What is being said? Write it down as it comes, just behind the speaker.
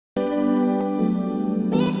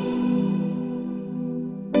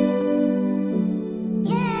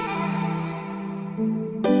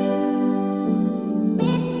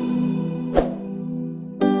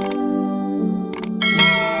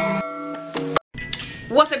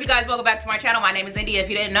What's up, you guys? Welcome back to my channel. My name is India. If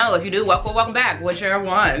you didn't know, if you do, welcome back. Whichever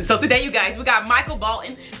one. So today, you guys, we got Michael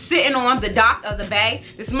Bolton sitting on the dock of the bay.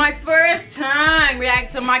 This is my first time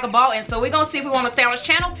reacting to Michael Bolton, so we're gonna see if we want to stay on his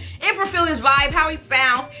channel, if we're feeling his vibe, how he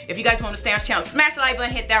sounds. If you guys want to stay on his channel, smash the like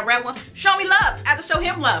button, hit that red one. Show me love. I have to show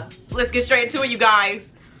him love. Let's get straight into it, you guys.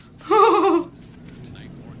 Tonight,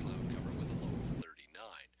 more cloud cover with a low of 39.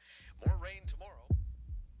 More rain tomorrow.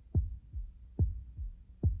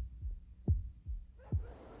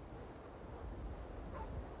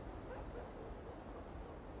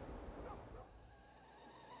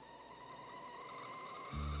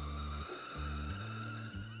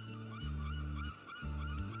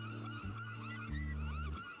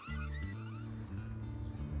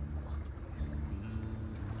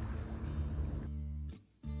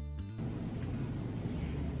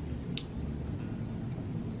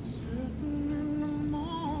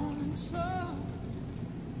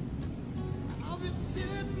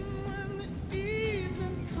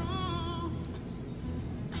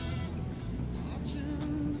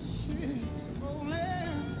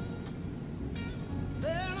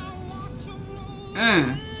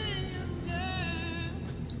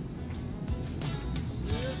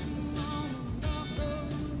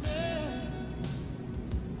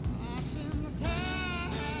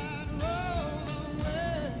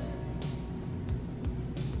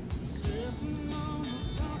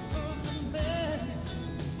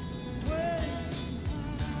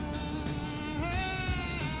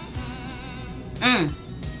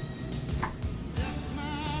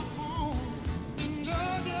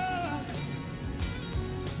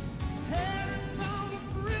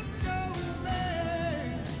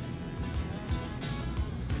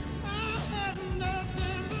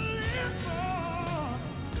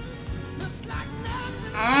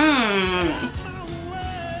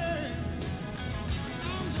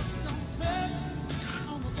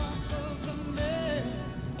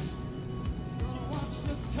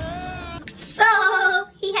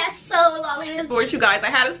 Voice, you guys, I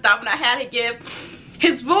had to stop and I had to give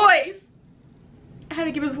his voice,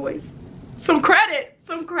 some credit.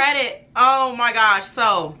 Oh my gosh,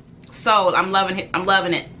 so I'm loving it. I'm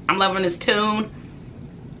loving this tune.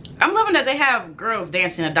 I'm loving that they have girls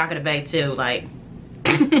dancing at the dock of the bay too. Like,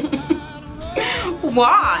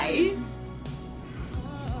 why?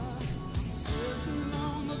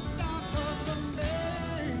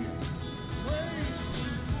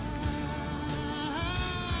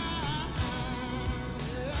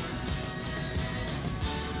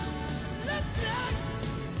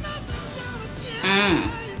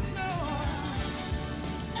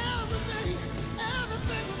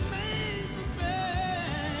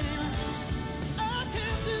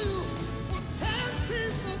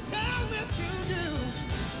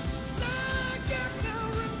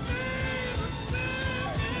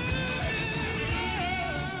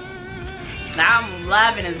 I'm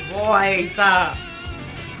loving his voice.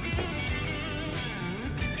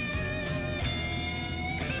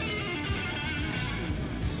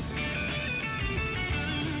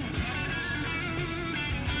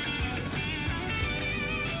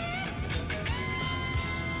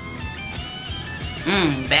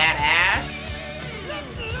 Badass.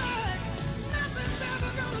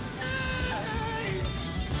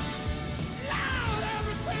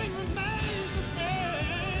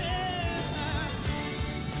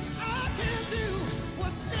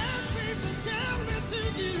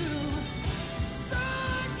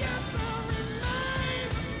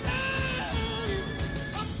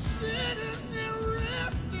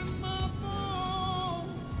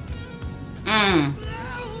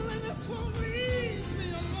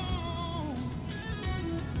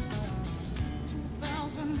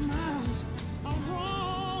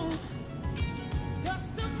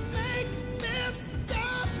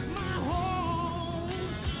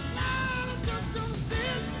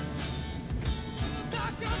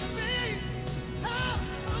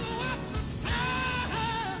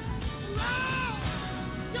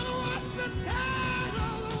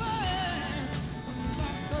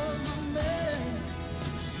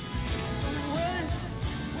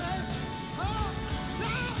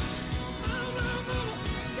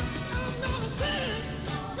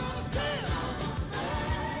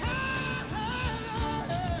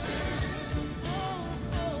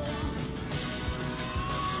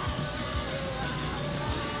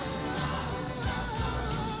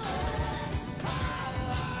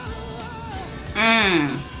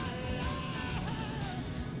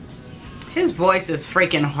 His voice is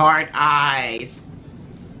freaking hard eyes.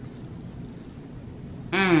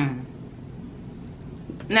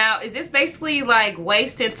 Now, is this basically like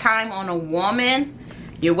wasting time on a woman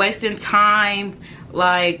You're wasting time,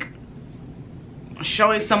 like,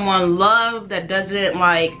 showing someone love that doesn't,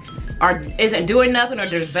 like, or isn't doing nothing or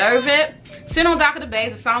deserve it. Sitting on Dock of the Bay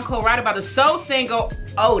is a song co-written by the soul singer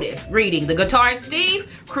Otis Reading, the guitarist Steve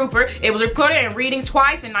Cropper. It was recorded and Reading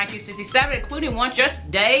twice in 1967, including once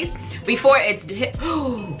just days before its hit.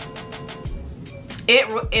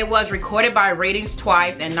 It was recorded by Readings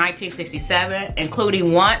twice in 1967,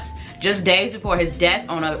 including once just days before his death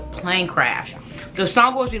on a plane crash. The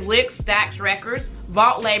song was released Stax Records,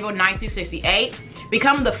 Vault label 1968,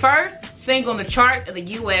 becoming the first single in the charts in the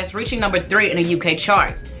US, reaching number 3 in the UK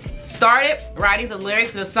charts. Started writing the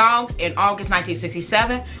lyrics to the song in August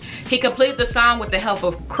 1967. He completed the song with the help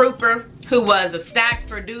of Cropper, who was a Stax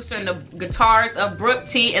producer and the guitarist of Brooke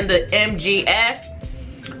T and the MGS.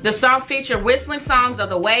 The song featured whistling songs of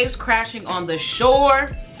the waves crashing on the shore.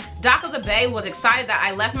 Dock of the Bay was excited that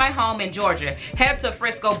I left my home in Georgia, headed to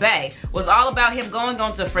Frisco Bay. Was all about him going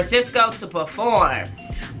on to Francisco to perform.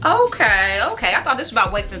 Okay, I thought this was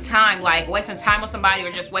about wasting time, like wasting time with somebody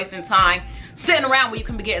or just wasting time sitting around where you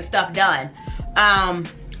can be getting stuff done.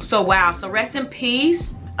 So wow, so rest in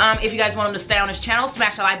peace. If you guys want him to stay on this channel,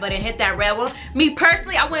 smash the like button, hit that red one. Me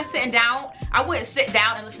personally, I wouldn't sit down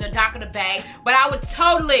and listen to Dock of the Bay, but I would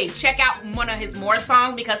totally check out one of his more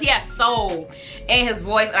songs because he has soul in his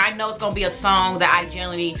voice, and I know it's gonna be a song that I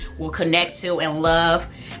generally will connect to and love,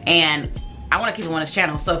 and I wanna keep him on his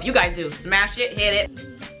channel. So if you guys do, smash it, hit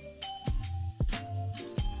it.